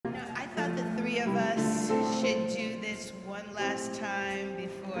of us should do this one last time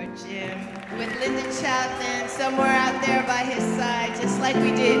before Jim, with Lyndon Chapman somewhere out there by his side, just like we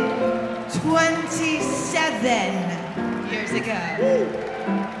did 27 years ago.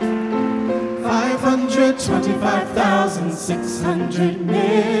 525,600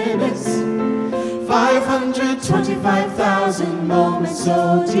 minutes, 525,000 moments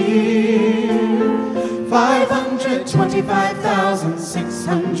so dear,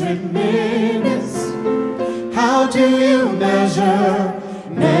 525,600 minutes. How do you measure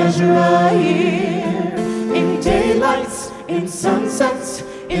a year? In daylights, in sunsets,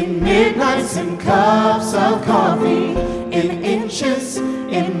 in midnights, in cups of coffee, in inches,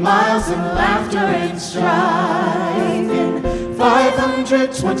 in miles, in laughter and strife. In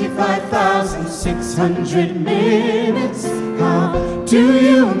 525,600 minutes, how do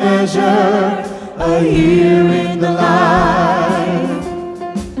you measure a year in the life?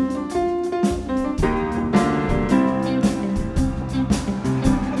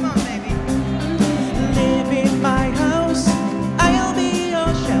 Come on, baby. Live in my house, I'll be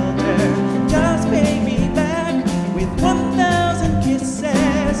your shelter. Just pay me back with 1,000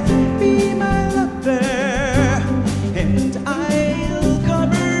 kisses. Be my lover, and I'll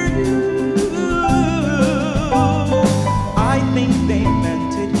cover you. I think they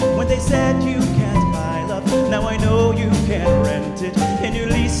meant it when they said you can't buy love. Now I know you can rent it, and at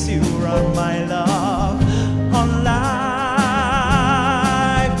least you run my love on life.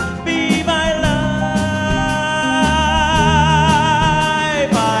 Be my life.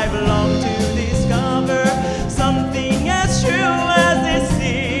 I belong to discover something as true as this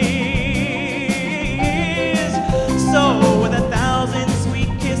is. So with 1,000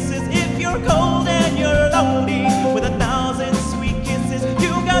 sweet kisses, if you're cold and you're lonely, with 1,000 sweet kisses,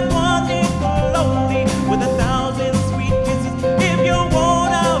 you got one equal lonely. With 1,000 sweet kisses, if you're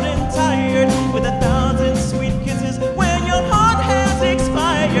worn out and tired, with 1,000 sweet kisses, when your heart has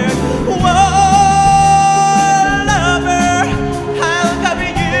expired. Whoa, lover, I'll cover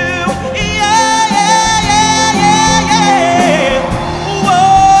you. Yeah, yeah, yeah, yeah, yeah.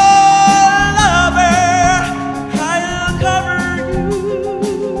 Whoa, lover, I'll cover you.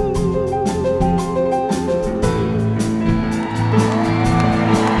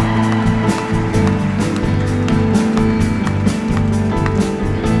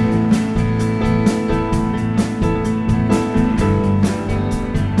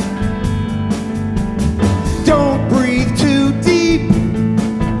 Don't breathe too deep.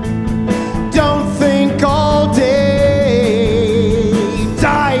 Don't think all day.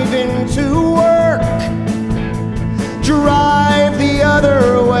 Dive into work. Drive the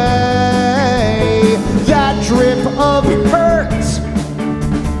other way. That drip of hurt,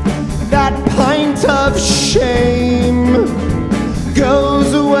 that pint of shame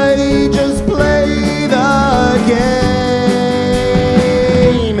goes away. Just play the game.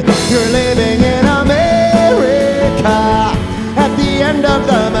 You're living in America at the end of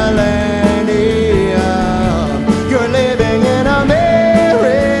the millennium. You're living in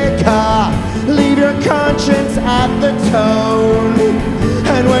America. Leave your conscience at the tone.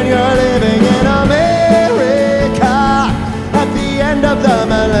 And when you're living in America at the end of the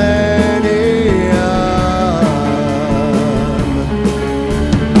millennium,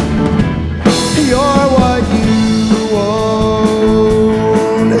 you're what you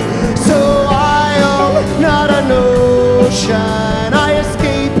own. So I'll not a notion. I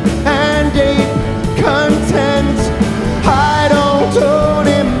escape and ape content. I don't own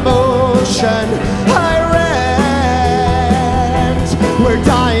emotion. I rent. We're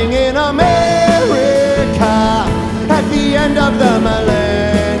dying in America at the end of the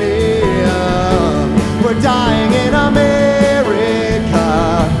millennium. We're dying in America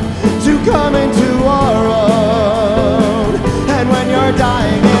to come into our own. And when you're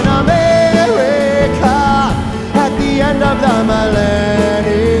dying in America at the end of the millennium,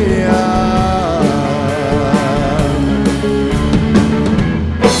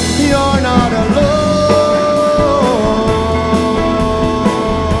 you're not alone.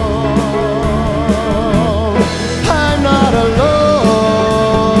 I'm not alone.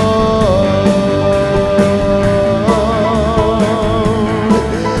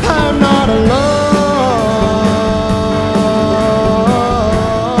 I'm not alone.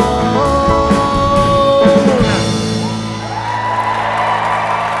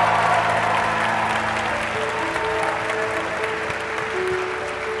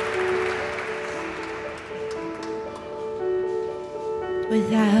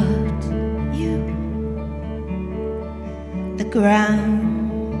 Without you, the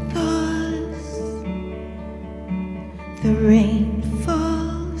ground falls, the rain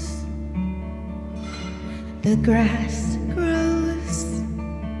falls, The grass grows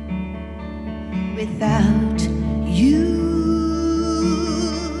without you.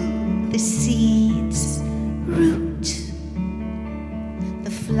 The seeds root, the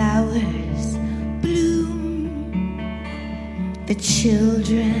flowers bloom, the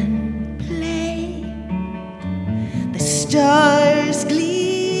children play, the stars gleam,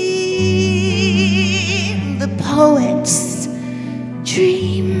 the poets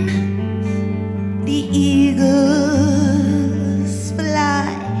dream, the eagles fly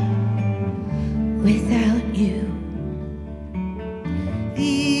without you.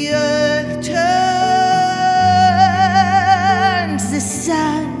 The earth turns, the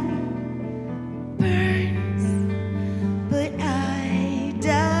sun burns, but I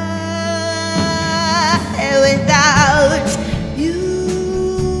die without you.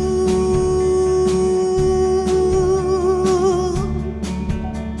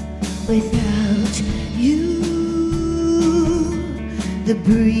 Without you, the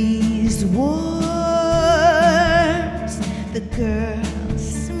breeze warms, the girl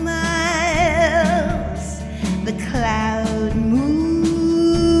smiles, the cloud moves.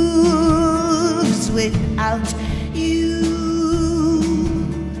 Without you,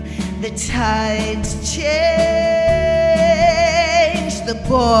 the tides change, the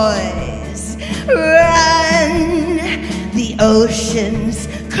boys run, the oceans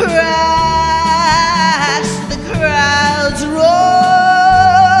crash, the crowds roar,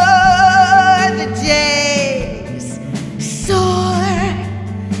 the days soar,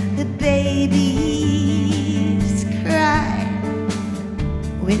 the babies cry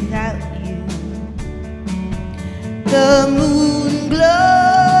without you. The moon glows,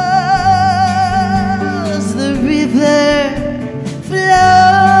 the river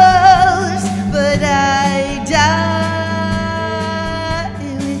flows, but I die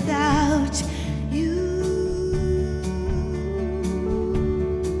without you.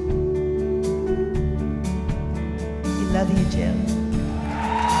 We love you, Jim.